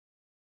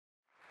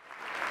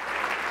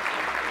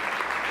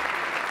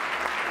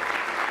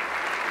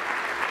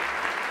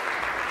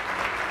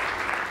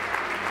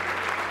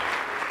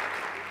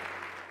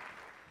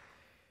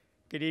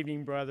Good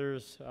evening,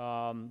 brothers.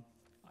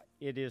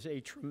 It is a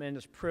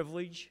tremendous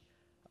privilege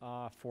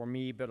for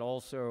me, but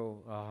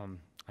also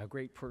a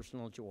great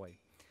personal joy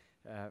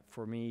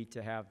for me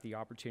to have the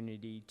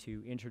opportunity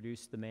to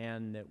introduce the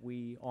man that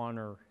we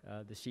honor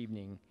this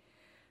evening.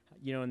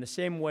 You know, in the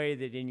same way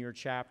that in your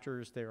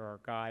chapters there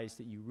are guys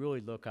that you really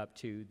look up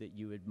to, that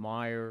you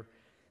admire,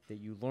 that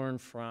you learn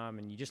from,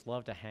 and you just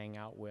love to hang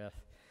out with.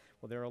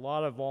 Well, there are a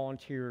lot of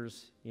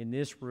volunteers in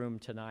this room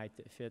tonight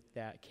that fit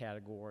that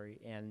category,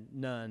 and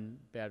none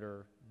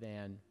better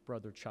than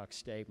Brother Chuck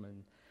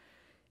Stegman.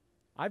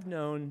 I've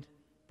known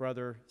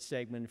Brother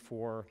Stegman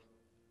for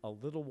a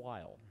little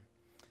while.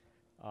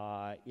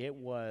 It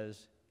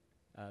was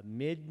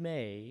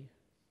mid-May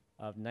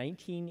of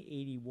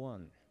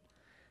 1981,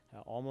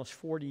 almost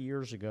 40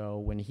 years ago,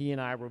 when he and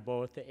I were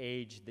both the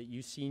age that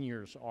you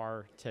seniors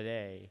are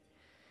today,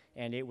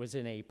 and it was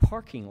in a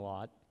parking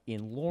lot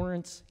in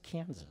Lawrence,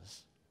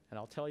 Kansas. And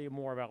I'll tell you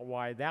more about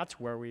why that's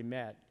where we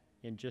met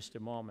in just a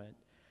moment.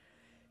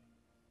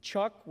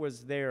 Chuck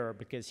was there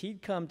because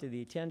he'd come to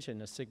the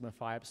attention of Sigma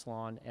Phi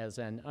Epsilon as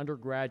an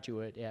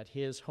undergraduate at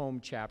his home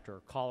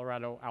chapter,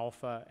 Colorado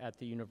Alpha at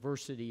the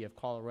University of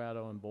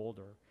Colorado in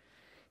Boulder.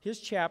 His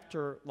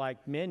chapter,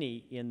 like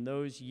many in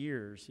those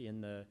years,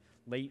 in the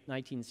late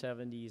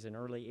 1970s and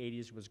early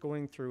 80s, was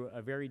going through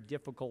a very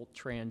difficult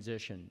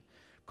transition,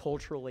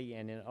 culturally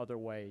and in other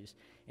ways.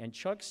 And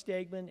Chuck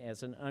Stegman,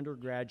 as an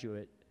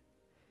undergraduate,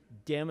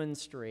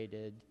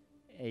 demonstrated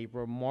a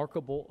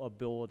remarkable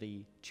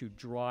ability to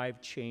drive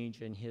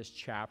change in his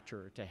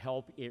chapter, to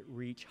help it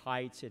reach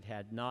heights it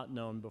had not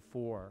known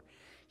before.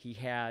 He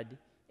had,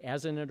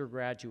 as an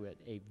undergraduate,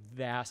 a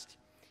vast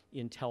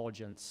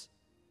intelligence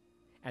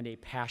and a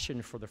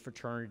passion for the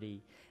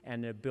fraternity,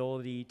 and an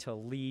ability to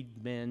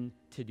lead men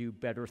to do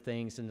better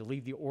things and to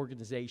lead the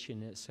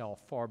organization itself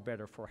far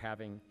better for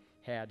having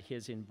had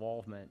his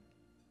involvement.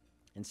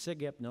 And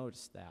SigEp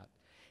noticed that.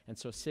 And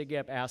so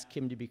SigEp asked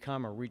him to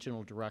become a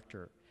regional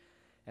director.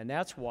 And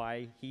that's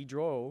why he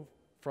drove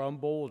from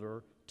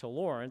Boulder to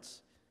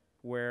Lawrence,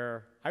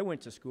 where I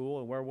went to school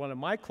and where one of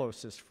my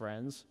closest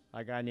friends,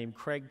 a guy named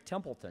Craig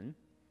Templeton,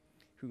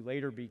 who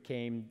later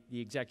became the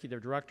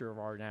executive director of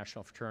our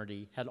national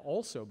fraternity, had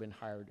also been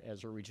hired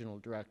as a regional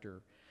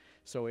director.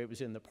 So it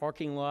was in the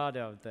parking lot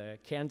of the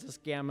Kansas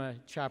Gamma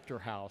chapter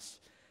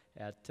house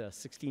at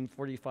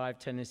 1645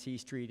 Tennessee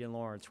Street in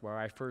Lawrence, where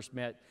I first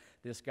met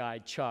this guy,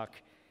 Chuck.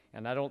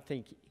 And I don't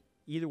think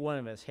either one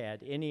of us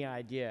had any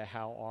idea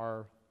how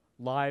our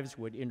lives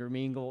would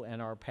intermingle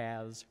and our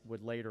paths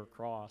would later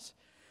cross.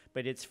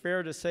 But it's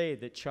fair to say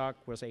that Chuck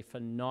was a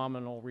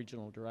phenomenal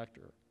regional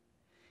director.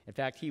 In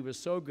fact, he was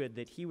so good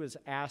that he was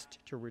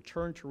asked to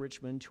return to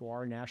Richmond to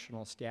our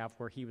national staff,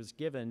 where he was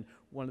given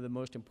one of the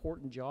most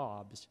important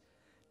jobs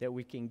that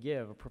we can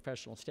give a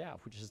professional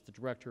staff, which is the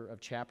director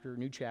of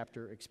new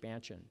chapter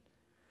expansion.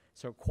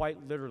 So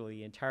quite literally,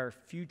 the entire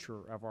future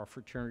of our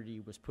fraternity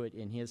was put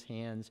in his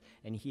hands,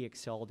 and he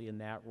excelled in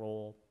that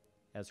role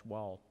as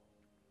well.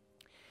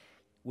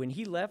 When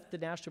he left the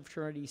national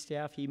fraternity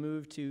staff, he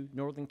moved to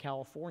Northern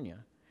California,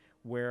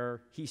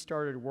 where he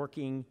started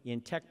working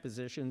in tech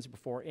positions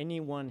before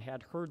anyone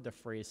had heard the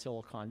phrase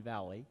Silicon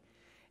Valley,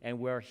 and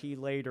where he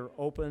later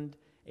opened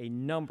a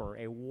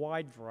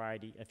wide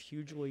variety of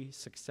hugely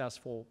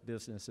successful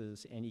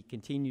businesses, and he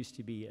continues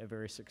to be a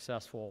very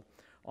successful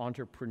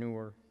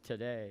entrepreneur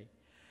today.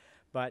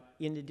 But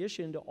in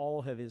addition to all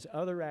of his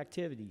other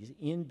activities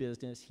in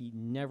business, he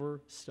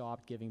never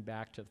stopped giving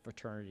back to the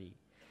fraternity.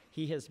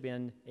 He has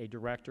been a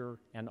director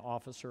and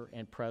officer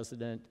and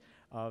president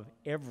of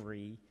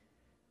every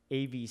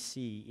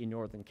AVC in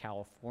Northern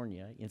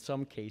California, in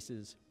some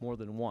cases more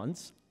than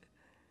once,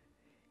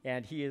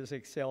 and he has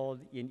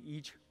excelled in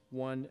each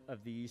one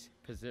of these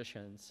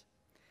positions.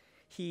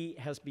 He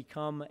has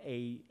become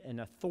an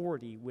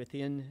authority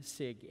within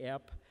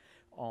SigEp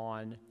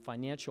on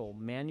financial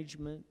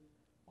management,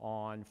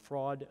 on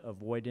fraud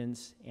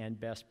avoidance, and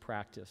best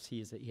practice.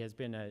 He has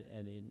been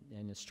an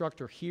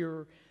instructor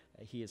here.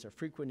 He is a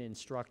frequent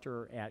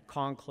instructor at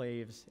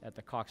conclaves, at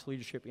the Cox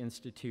Leadership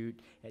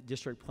Institute, at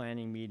district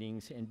planning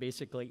meetings, and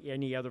basically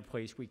any other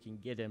place we can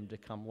get him to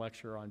come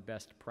lecture on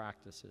best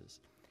practices.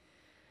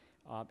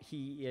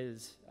 He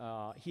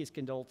has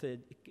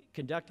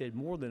conducted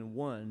more than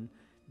one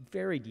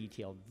very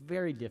detailed,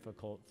 very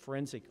difficult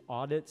forensic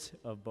audits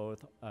of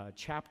both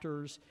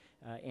chapters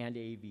and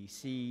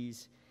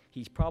AVCs.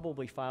 He's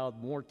probably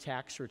filed more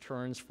tax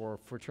returns for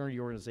fraternity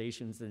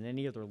organizations than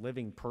any other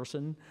living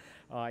person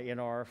in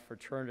our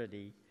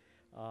fraternity.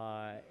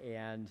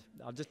 And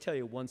I'll just tell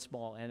you one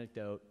small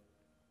anecdote.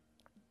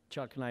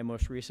 Chuck and I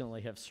most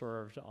recently have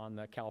served on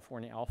the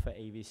California Alpha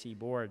AVC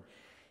board.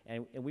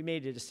 And we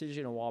made a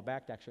decision a while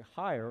back to actually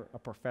hire a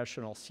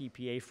professional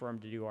CPA firm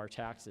to do our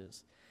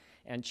taxes.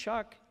 And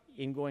Chuck,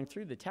 in going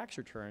through the tax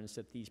returns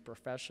that these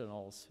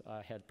professionals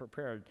had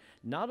prepared,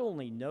 not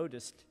only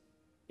noticed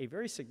a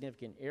very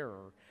significant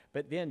error,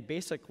 but then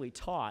basically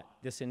taught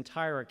this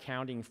entire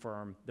accounting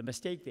firm the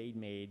mistake they'd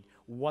made,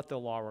 what the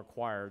law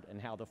required, and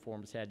how the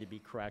forms had to be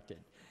corrected.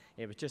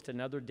 It was just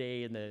another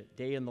day in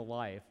the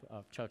life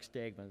of Chuck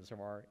Stegman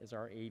as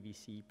our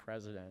ABC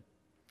president.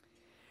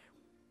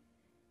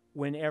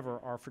 Whenever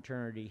our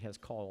fraternity has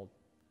called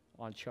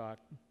on Chuck,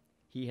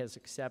 he has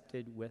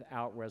accepted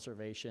without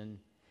reservation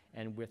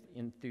and with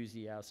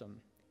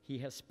enthusiasm. He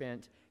has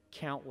spent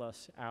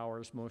countless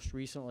hours, most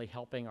recently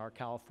helping our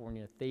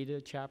California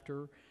Theta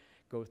chapter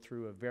go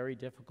through a very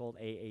difficult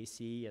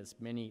AAC, as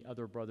many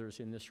other brothers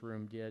in this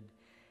room did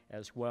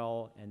as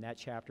well, and that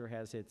chapter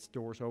has its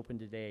doors open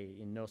today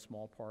in no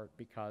small part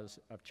because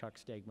of Chuck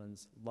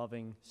Stegman's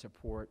loving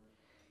support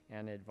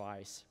and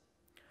advice.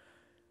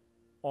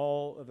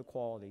 All of the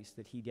qualities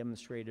that he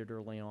demonstrated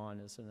early on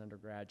as an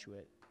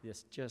undergraduate,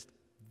 this just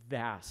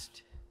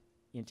vast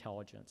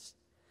intelligence,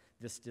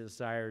 this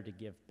desire to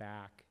give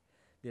back,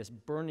 this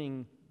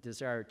burning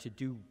desire to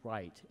do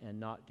right and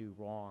not do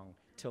wrong,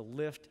 to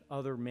lift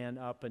other men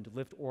up and to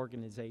lift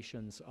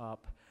organizations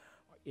up,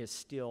 is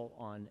still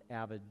on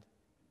avid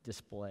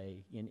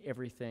display in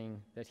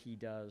everything that he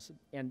does.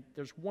 And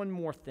there's one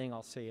more thing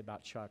I'll say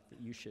about Chuck that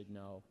you should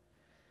know.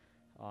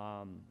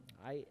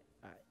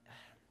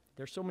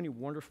 There's so many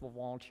wonderful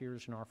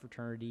volunteers in our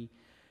fraternity,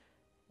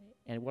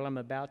 and what I'm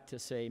about to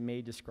say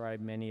may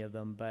describe many of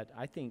them, but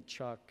I think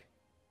Chuck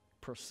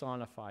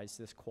personifies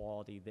this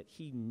quality that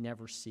he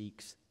never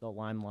seeks the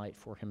limelight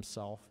for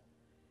himself.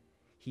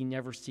 He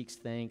never seeks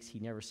thanks, he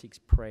never seeks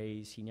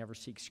praise, he never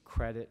seeks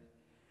credit.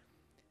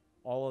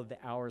 All of the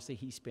hours that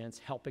he spends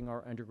helping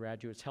our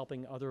undergraduates,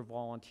 helping other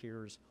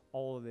volunteers,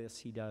 all of this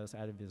he does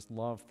out of his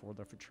love for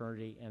the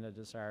fraternity and a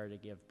desire to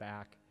give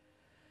back.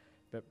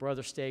 But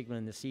Brother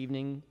Stegman, this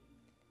evening,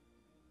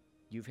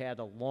 you've had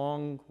a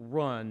long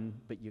run,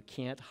 but you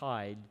can't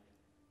hide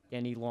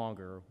any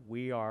longer.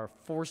 We are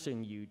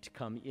forcing you to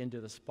come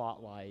into the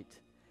spotlight,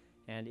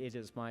 and it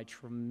is my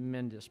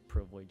tremendous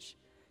privilege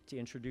to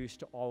introduce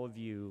to all of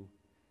you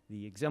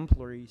the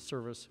Exemplary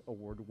Service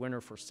Award winner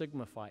for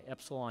Sigma Phi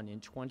Epsilon in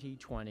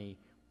 2020,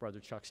 Brother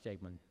Chuck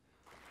Stegman.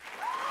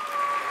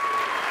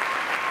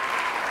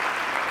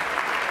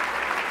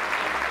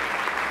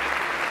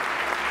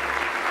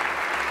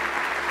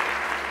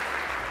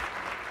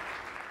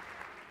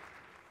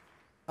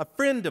 A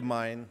friend of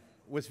mine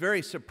was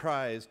very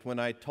surprised when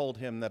I told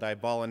him that I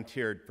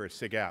volunteered for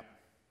SigEp.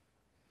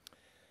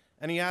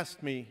 And he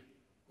asked me,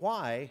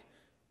 why?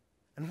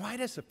 And why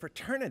does a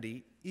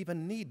fraternity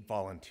even need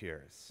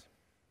volunteers?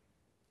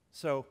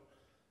 So,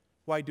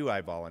 why do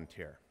I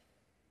volunteer?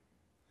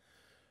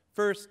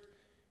 First,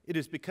 it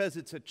is because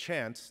it's a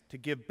chance to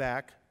give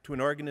back to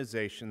an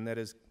organization that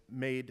has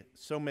made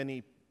so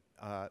many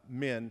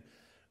men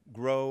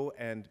grow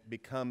and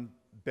become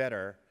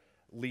better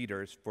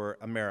leaders for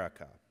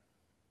America.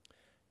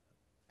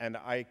 And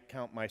I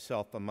count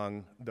myself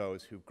among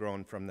those who've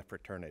grown from the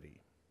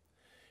fraternity.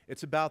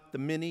 It's about the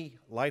many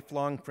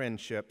lifelong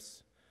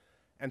friendships,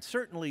 and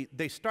certainly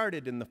they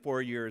started in the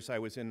 4 years I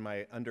was in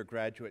my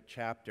undergraduate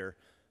chapter,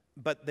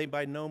 but they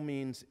by no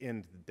means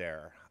end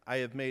there. I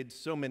have made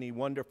so many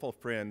wonderful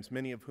friends,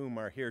 many of whom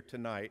are here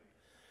tonight,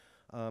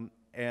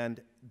 and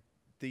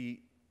the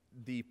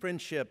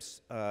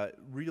friendships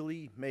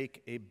really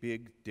make a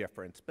big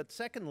difference. But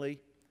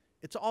secondly,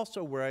 it's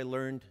also where I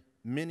learned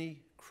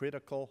many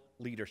critical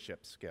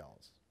leadership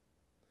skills.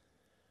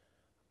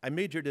 I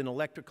majored in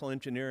electrical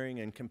engineering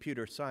and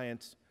computer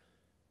science,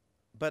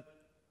 but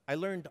I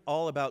learned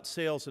all about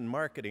sales and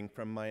marketing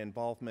from my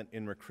involvement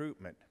in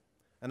recruitment,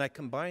 and I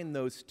combined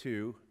those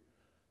two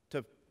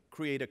to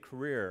create a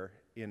career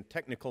in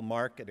technical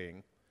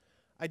marketing.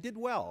 I did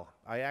well.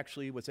 I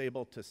actually was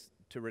able to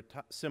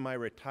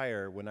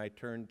semi-retire when I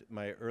turned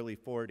my early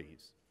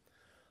 40s,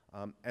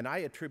 and I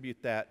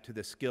attribute that to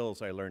the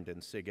skills I learned in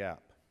SigEp.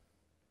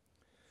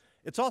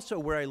 It's also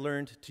where I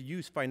learned to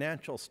use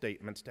financial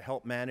statements to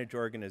help manage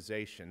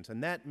organizations,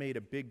 and that made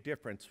a big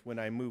difference when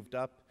I moved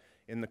up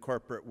in the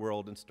corporate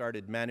world and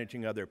started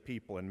managing other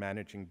people and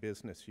managing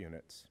business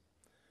units.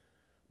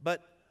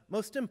 But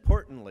most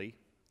importantly,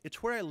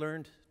 it's where I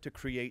learned to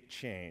create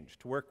change,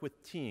 to work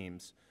with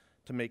teams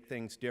to make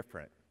things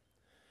different.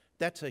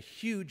 That's a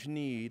huge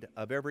need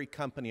of every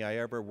company I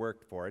ever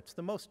worked for. It's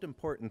the most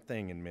important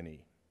thing in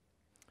many.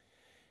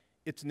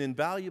 It's an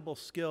invaluable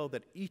skill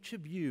that each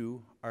of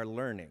you are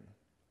learning.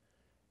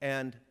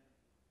 And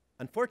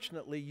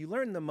unfortunately, you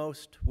learn the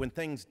most when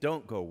things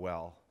don't go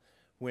well,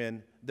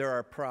 when there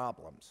are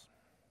problems.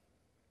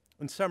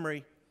 In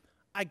summary,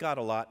 I got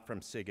a lot from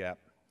SigEp,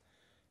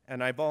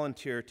 and I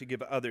volunteer to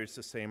give others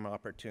the same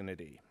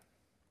opportunity.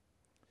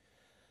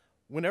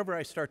 Whenever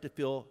I start to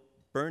feel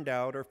burned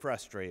out or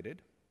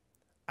frustrated,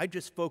 I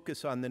just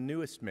focus on the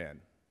newest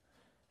men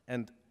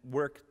and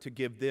work to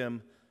give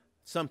them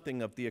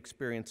something of the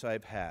experience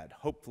I've had,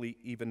 hopefully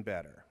even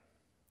better.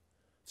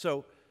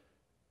 So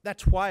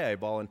that's why I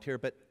volunteer,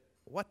 but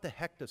what the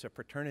heck does a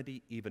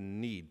fraternity even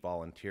need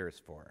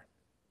volunteers for?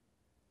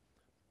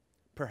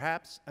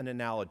 Perhaps an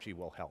analogy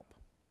will help.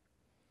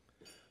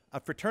 A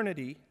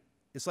fraternity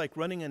is like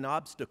running an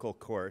obstacle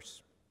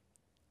course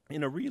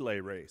in a relay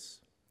race.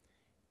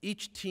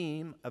 Each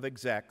team of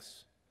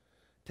execs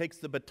takes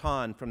the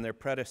baton from their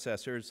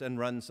predecessors and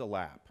runs a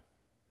lap.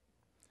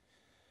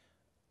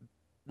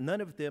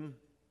 none of them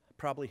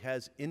probably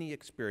has any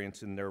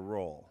experience in their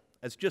role.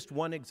 As just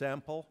one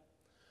example,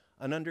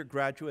 an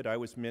undergraduate I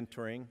was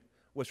mentoring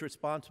was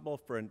responsible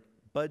for a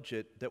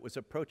budget that was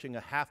approaching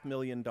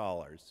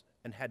 $500,000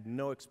 and had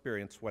no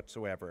experience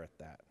whatsoever at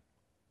that.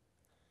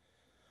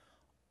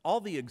 All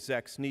the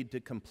execs need to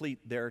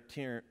complete their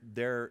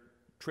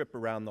trip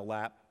around the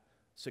lap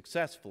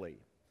successfully.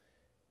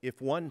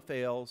 If one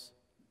fails,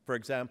 for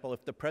example,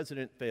 if the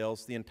president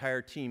fails, the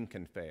entire team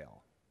can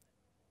fail.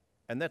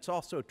 And that's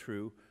also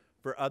true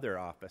for other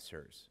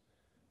officers.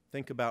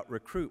 Think about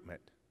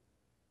recruitment,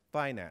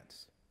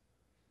 finance,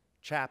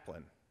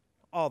 chaplain,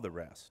 all the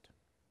rest.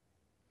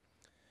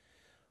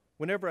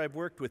 Whenever I've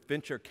worked with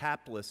venture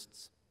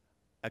capitalists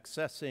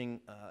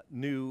accessing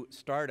new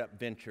startup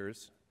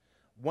ventures,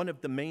 one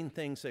of the main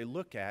things they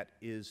look at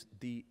is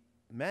the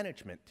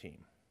management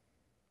team.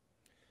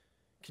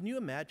 Can you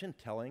imagine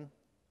telling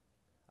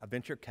a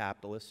venture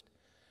capitalist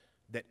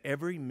that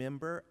every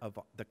member of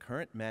the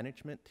current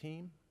management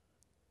team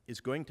is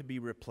going to be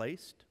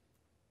replaced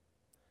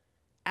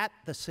at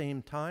the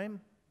same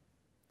time,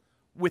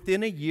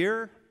 within a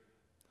year,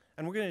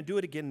 and we're going to do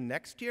it again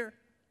next year?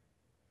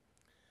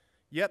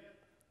 Yep,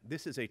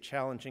 this is a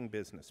challenging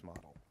business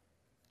model.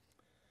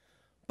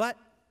 But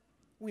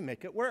we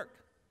make it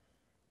work.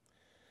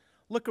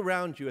 Look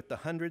around you at the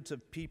hundreds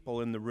of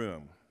people in the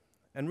room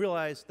and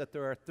realize that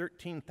there are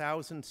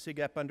 13,000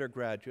 SigEp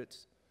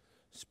undergraduates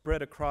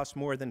spread across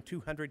more than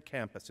 200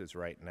 campuses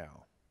right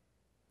now.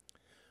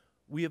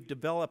 We have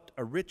developed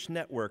a rich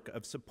network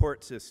of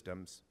support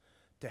systems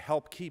to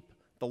help keep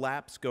the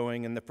laps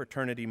going and the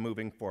fraternity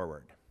moving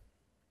forward.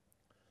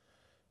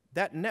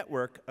 That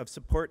network of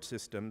support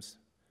systems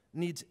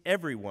needs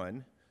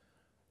everyone,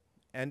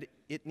 and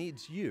it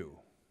needs you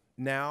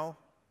now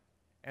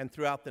and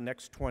throughout the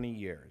next 20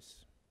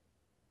 years.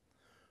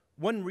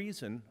 One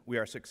reason we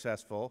are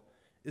successful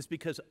is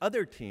because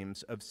other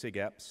teams of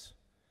SigEps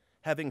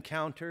have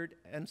encountered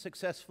and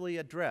successfully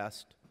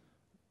addressed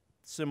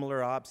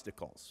similar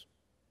obstacles,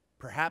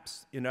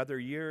 perhaps in other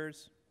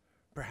years,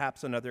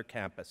 perhaps on other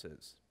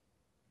campuses.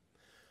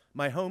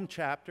 My home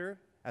chapter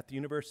at the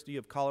University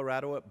of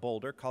Colorado at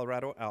Boulder,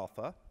 Colorado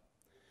Alpha,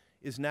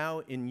 is now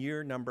in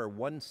year number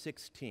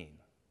 116.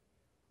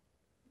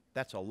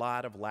 That's a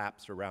lot of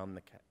laps around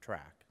the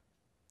track.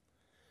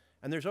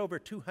 And there's over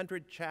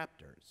 200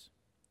 chapters.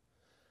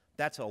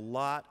 That's a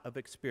lot of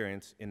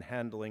experience in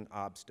handling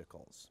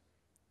obstacles.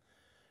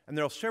 And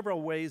there are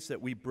several ways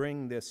that we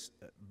bring this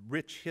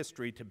rich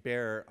history to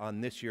bear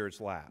on this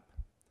year's lap.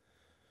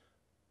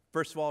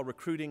 First of all,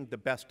 recruiting the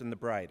best and the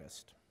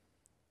brightest,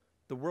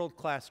 the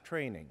world-class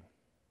training,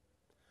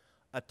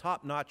 a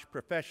top-notch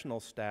professional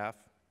staff,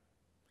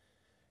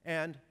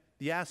 and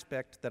the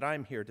aspect that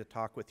I'm here to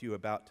talk with you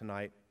about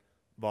tonight,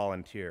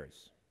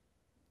 volunteers.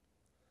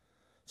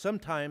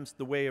 Sometimes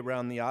the way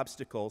around the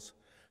obstacles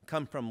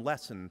come from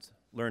lessons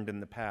learned in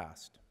the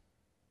past.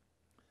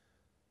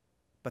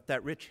 But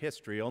that rich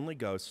history only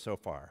goes so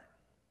far.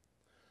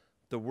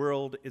 The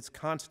world is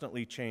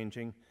constantly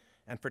changing,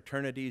 and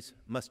fraternities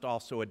must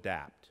also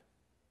adapt.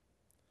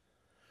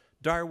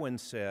 Darwin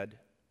said,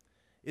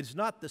 "It is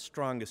not the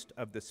strongest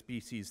of the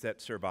species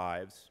that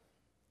survives,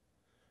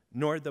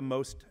 nor the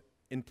most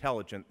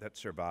intelligent that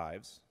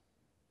survives.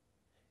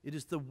 It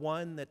is the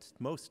one that's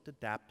most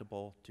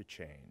adaptable to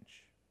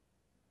change."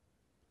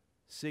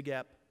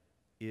 SigEp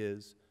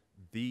is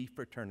the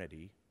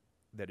fraternity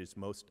that is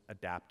most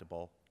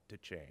adaptable to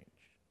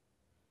change,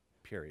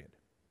 period.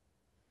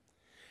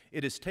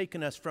 It has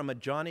taken us from a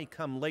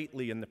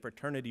Johnny-come-lately in the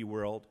fraternity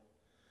world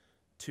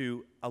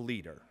to a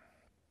leader.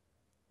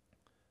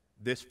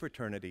 This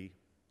fraternity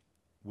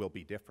will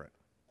be different.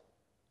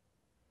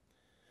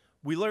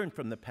 We learn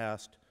from the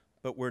past,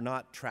 but we're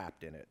not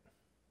trapped in it.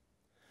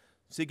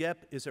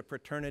 SigEp is a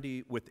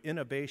fraternity with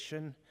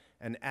innovation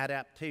and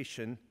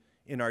adaptation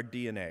in our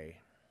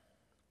DNA.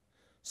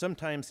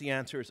 Sometimes the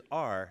answers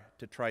are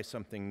to try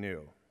something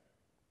new.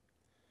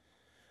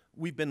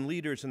 We've been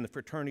leaders in the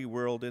fraternity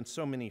world in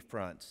so many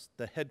fronts: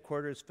 the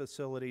headquarters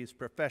facilities,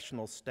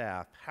 professional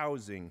staff,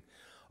 housing,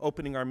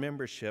 opening our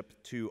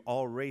membership to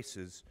all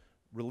races,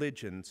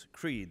 religions,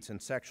 creeds,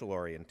 and sexual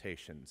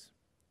orientations,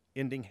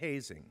 ending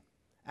hazing,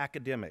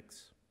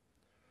 academics,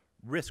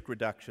 risk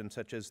reduction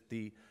such as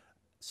the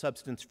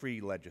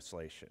substance-free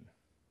legislation.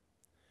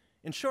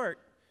 In short,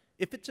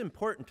 if it's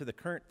important to the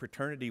current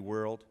fraternity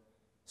world,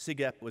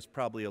 SigEp was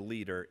probably a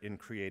leader in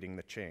creating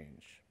the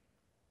change.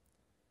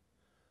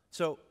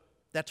 So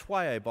that's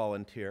why I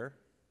volunteer,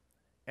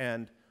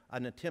 and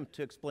an attempt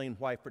to explain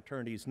why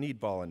fraternities need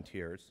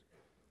volunteers.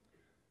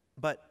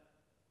 But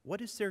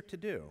what is there to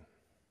do?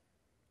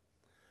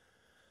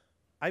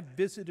 I've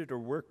visited or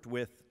worked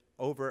with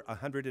over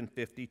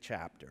 150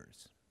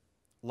 chapters,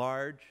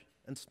 large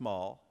and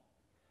small,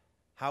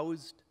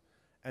 housed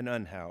and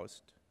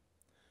unhoused,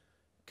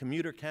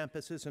 commuter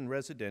campuses and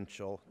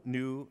residential,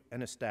 new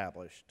and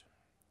established.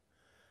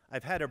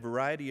 I've had a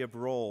variety of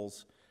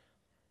roles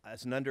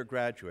as an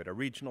undergraduate, a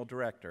regional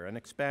director, an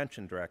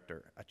expansion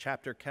director, a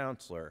chapter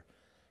counselor,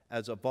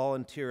 as a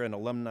volunteer and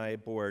alumni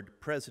board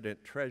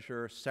president,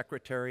 treasurer,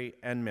 secretary,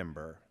 and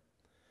member,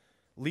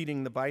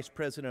 leading the vice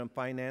president of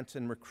finance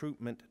and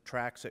recruitment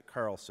tracks at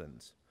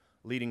Carlson's,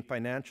 leading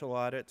financial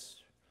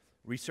audits,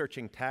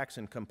 researching tax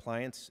and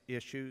compliance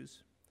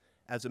issues,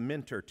 as a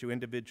mentor to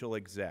individual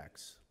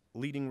execs,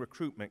 leading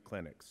recruitment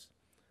clinics,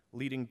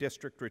 leading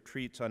district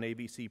retreats on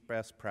ABC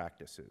best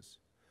practices,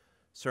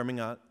 serving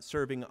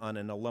on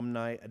an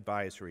alumni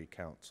advisory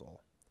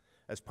council,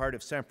 as part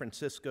of San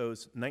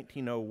Francisco's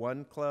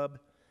 1901 Club,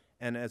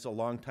 and as a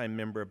longtime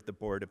member of the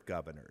Board of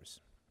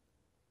Governors.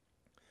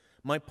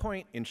 My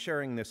point in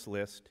sharing this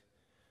list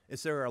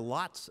is there are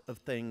lots of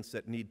things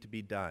that need to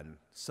be done,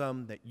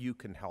 some that you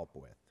can help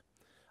with.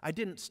 I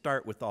didn't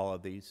start with all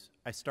of these.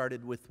 I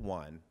started with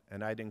one,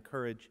 and I'd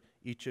encourage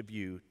each of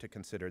you to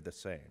consider the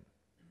same.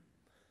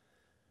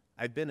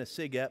 I've been a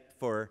SigEp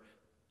for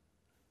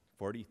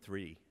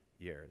 43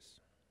 years.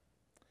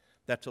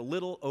 That's a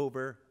little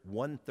over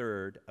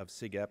 1/3 of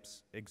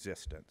SigEp's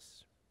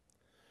existence.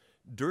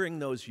 During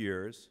those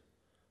years,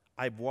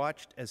 I've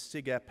watched as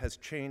SigEp has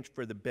changed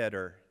for the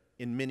better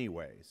in many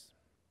ways.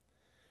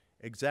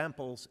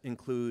 Examples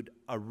include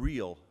a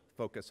real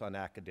focus on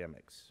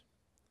academics,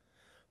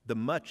 the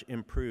much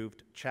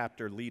improved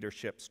chapter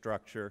leadership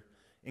structure,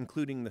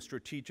 including the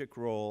strategic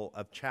role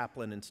of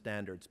chaplain and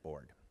standards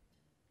board,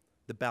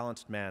 the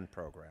Balanced Man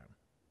program.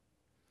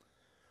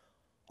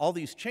 All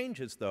these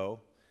changes,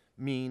 though,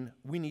 mean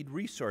we need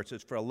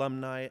resources for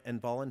alumni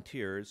and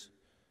volunteers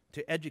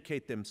to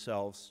educate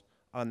themselves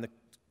on the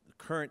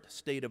current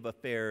state of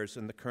affairs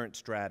and the current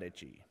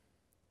strategy.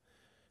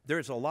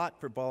 There's a lot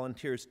for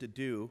volunteers to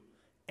do,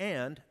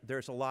 and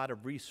there's a lot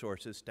of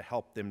resources to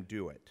help them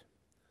do it.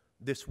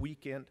 This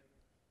weekend,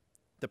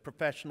 the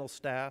professional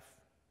staff,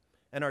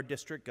 and our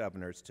district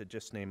governors, to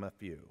just name a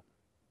few.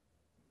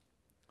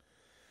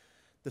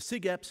 The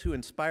SigEps who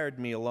inspired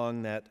me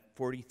along that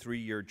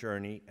 43-year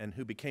journey and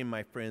who became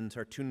my friends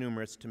are too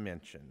numerous to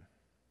mention.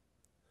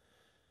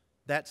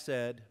 That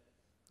said,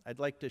 I'd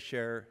like to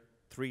share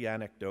 3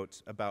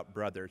 anecdotes about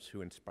brothers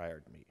who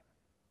inspired me.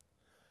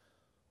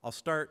 I'll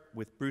start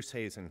with Bruce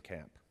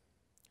Hazenkamp.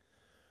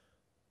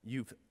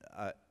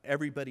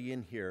 Everybody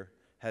in here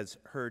has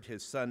heard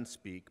his son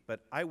speak,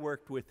 but I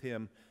worked with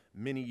him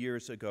many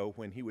years ago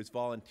when he was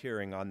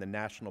volunteering on the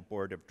National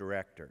Board of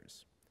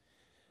Directors.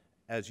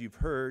 As you've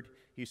heard,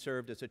 he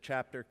served as a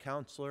chapter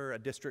counselor, a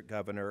district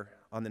governor,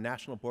 on the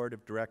National Board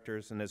of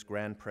Directors, and as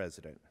Grand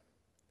President.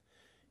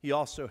 He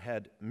also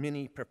had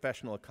many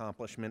professional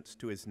accomplishments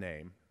to his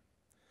name.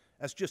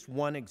 As just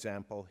one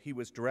example, he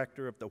was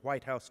director of the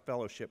White House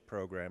Fellowship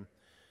Program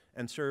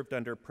and served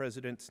under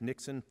Presidents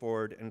Nixon,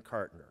 Ford, and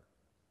Carter.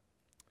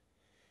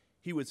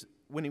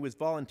 When he was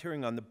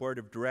volunteering on the board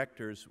of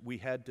directors, we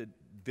had to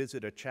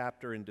visit a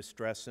chapter in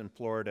distress in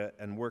Florida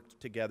and worked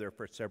together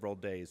for several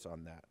days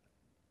on that.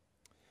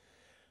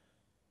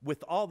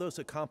 With all those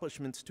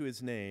accomplishments to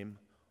his name,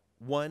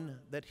 one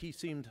that he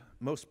seemed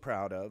most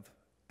proud of,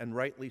 and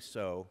rightly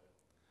so,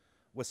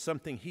 was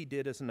something he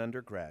did as an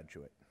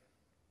undergraduate.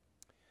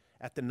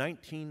 At the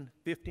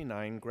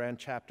 1959 Grand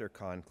Chapter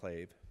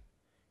Conclave,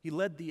 he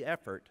led the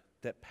effort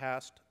that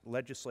passed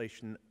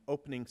legislation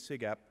opening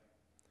SigEp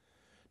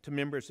to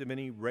members of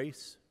any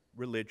race,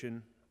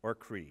 religion, or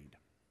creed.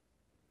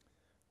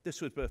 This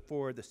was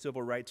before the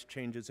civil rights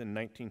changes in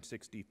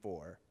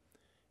 1964.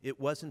 It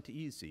wasn't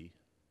easy,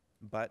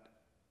 but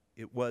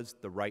it was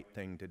the right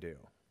thing to do.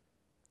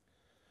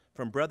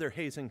 From Brother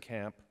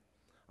Hazenkamp,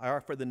 I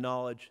offer the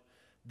knowledge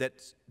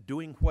that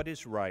doing what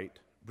is right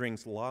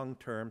brings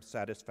long-term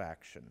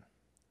satisfaction,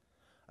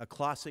 a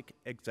classic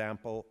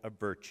example of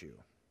virtue.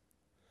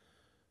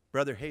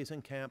 Brother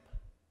Hazenkamp,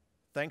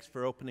 thanks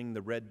for opening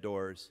the red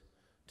doors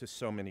to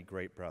so many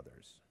great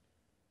brothers.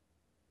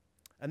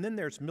 And then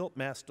there's Milt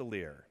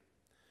Mastelier.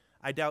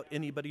 I doubt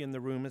anybody in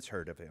the room has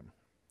heard of him.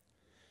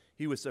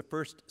 He was the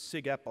first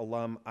SigEp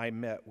alum I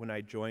met when I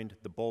joined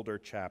the Boulder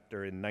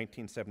chapter in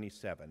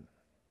 1977.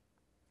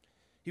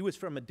 He was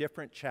from a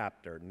different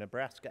chapter,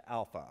 Nebraska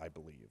Alpha, I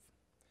believe,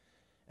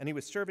 and he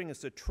was serving as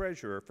the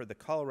treasurer for the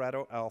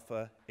Colorado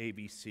Alpha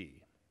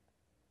ABC.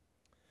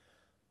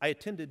 I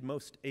attended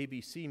most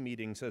ABC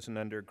meetings as an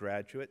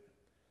undergraduate,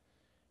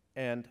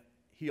 and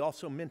he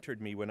also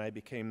mentored me when I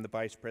became the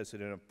vice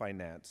president of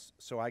finance,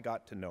 so I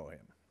got to know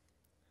him.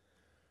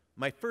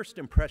 My first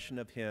impression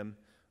of him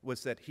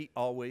was that he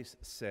always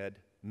said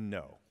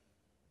no.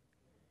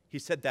 He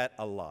said that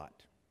a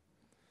lot.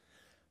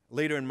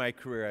 Later in my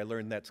career, I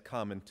learned that's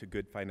common to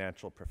good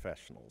financial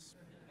professionals.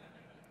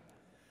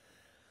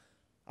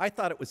 I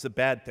thought it was a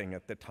bad thing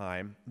at the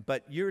time,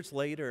 but years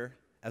later,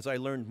 as I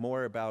learned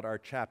more about our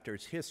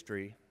chapter's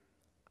history,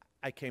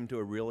 I came to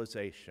a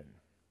realization.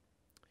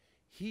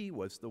 He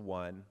was the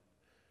one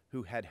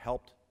who had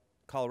helped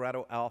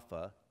Colorado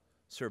Alpha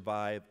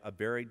survive a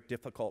very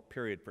difficult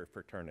period for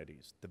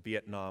fraternities, the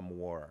Vietnam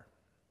War.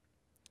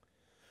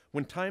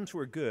 When times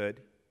were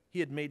good, he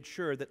had made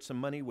sure that some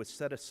money was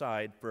set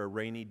aside for a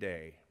rainy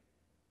day.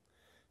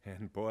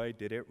 And boy,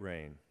 did it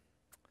rain.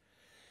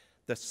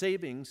 The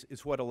savings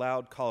is what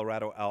allowed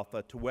Colorado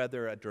Alpha to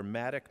weather a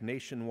dramatic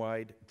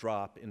nationwide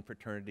drop in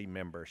fraternity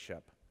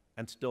membership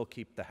and still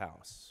keep the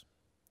house.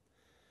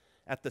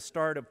 At the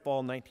start of fall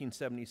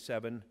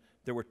 1977,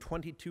 there were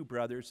 22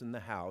 brothers in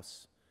the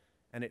house,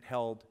 and it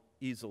held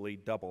easily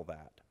double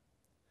that.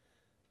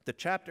 The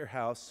chapter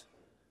house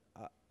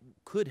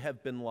could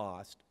have been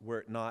lost were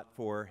it not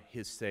for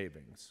his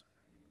savings.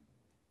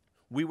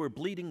 We were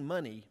bleeding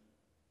money,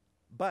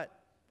 but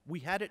we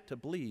had it to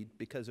bleed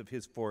because of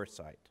his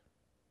foresight.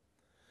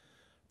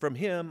 From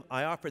him,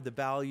 I offered the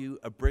value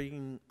of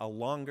bringing a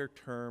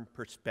longer-term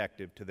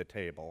perspective to the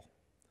table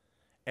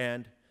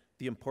and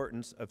the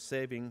importance of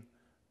saving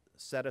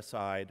set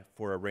aside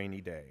for a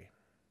rainy day.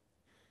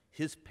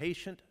 His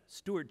patient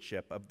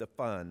stewardship of the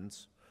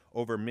funds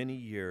over many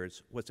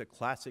years was a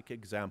classic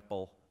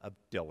example of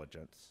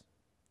diligence.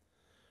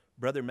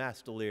 Brother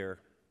Mastelier,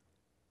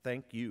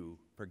 thank you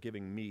for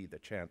giving me the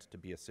chance to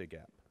be a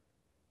SigEp.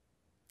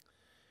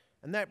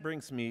 And that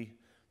brings me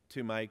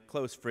to my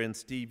close friend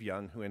Steve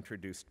Young, who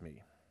introduced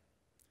me.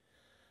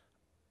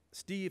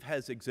 Steve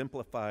has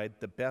exemplified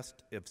the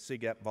best of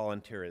SigEp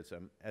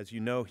volunteerism. As you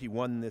know, he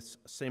won this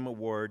same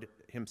award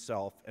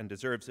himself and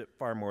deserves it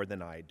far more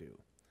than I do.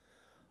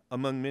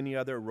 Among many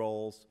other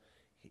roles,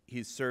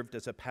 he's served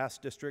as a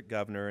past district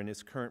governor and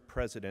is current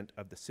president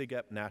of the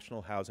SigEp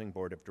National Housing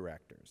Board of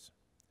Directors.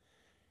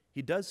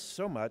 He does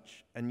so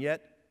much and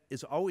yet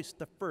is always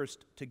the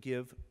first to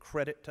give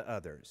credit to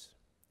others.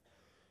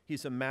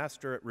 He's a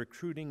master at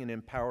recruiting and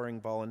empowering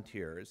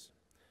volunteers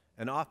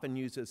and often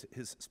uses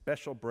his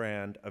special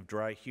brand of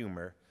dry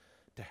humor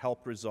to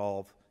help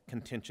resolve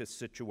contentious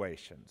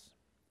situations.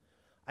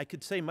 I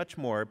could say much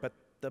more, but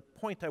the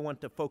point I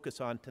want to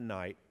focus on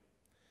tonight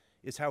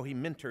is how he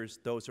mentors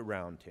those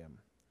around him,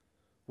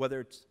 whether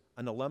it's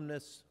an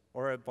alumnus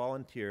or a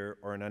volunteer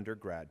or an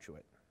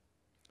undergraduate.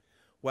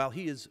 While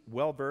he is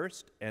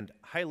well-versed and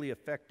highly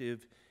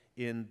effective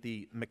in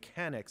the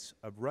mechanics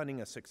of running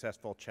a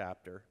successful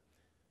chapter,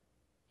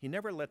 he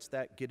never lets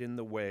that get in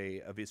the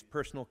way of his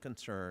personal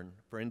concern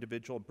for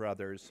individual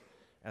brothers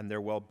and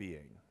their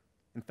well-being.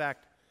 In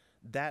fact,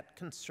 that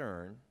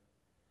concern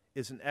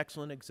is an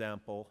excellent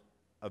example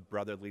of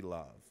brotherly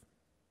love.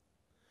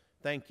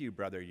 Thank you,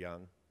 Brother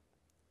Young,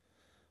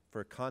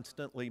 for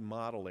constantly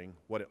modeling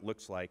what it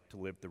looks like to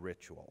live the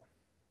ritual.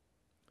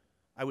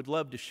 I would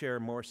love to share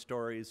more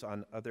stories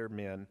on other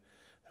men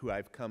who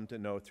I've come to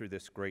know through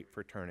this great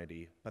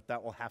fraternity, but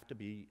that will have to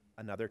be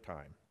another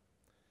time.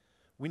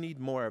 We need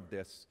more of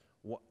this,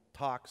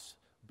 talks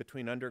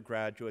between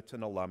undergraduates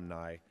and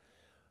alumni.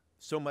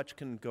 So much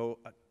can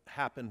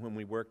happen when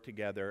we work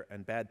together,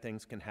 and bad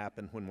things can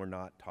happen when we're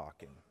not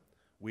talking.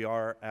 We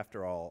are,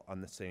 after all,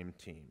 on the same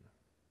team.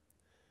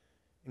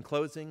 In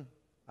closing,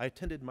 I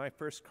attended my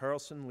first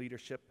Carlson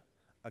Leadership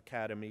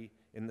Academy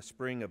in the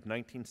spring of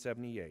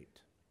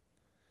 1978.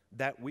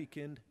 That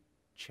weekend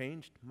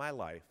changed my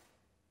life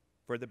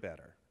for the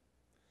better.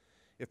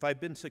 If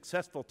I've been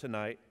successful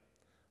tonight,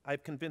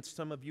 I've convinced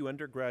some of you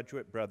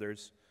undergraduate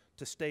brothers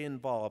to stay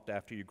involved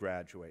after you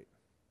graduate.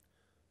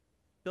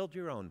 Build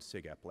your own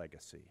SigEp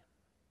legacy.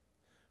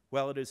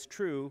 While it is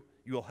true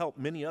you will help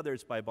many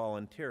others by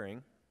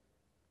volunteering,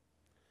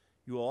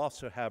 you will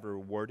also have a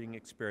rewarding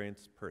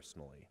experience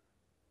personally.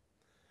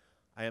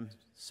 I am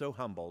so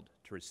humbled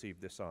to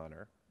receive this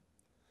honor.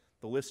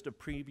 The list of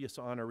previous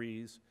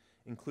honorees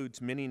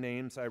includes many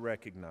names I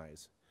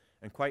recognize,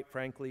 and quite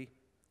frankly,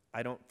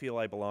 I don't feel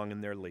I belong in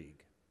their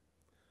league.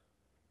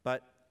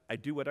 But I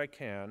do what I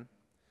can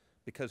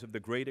because of the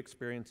great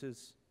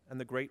experiences and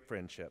the great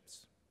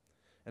friendships,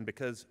 and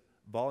because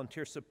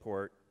volunteer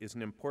support is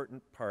an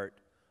important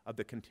part of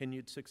the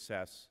continued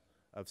success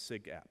of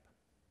SigEp.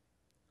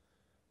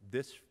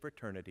 This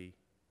fraternity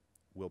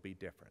will be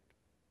different.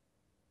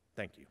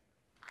 Thank you.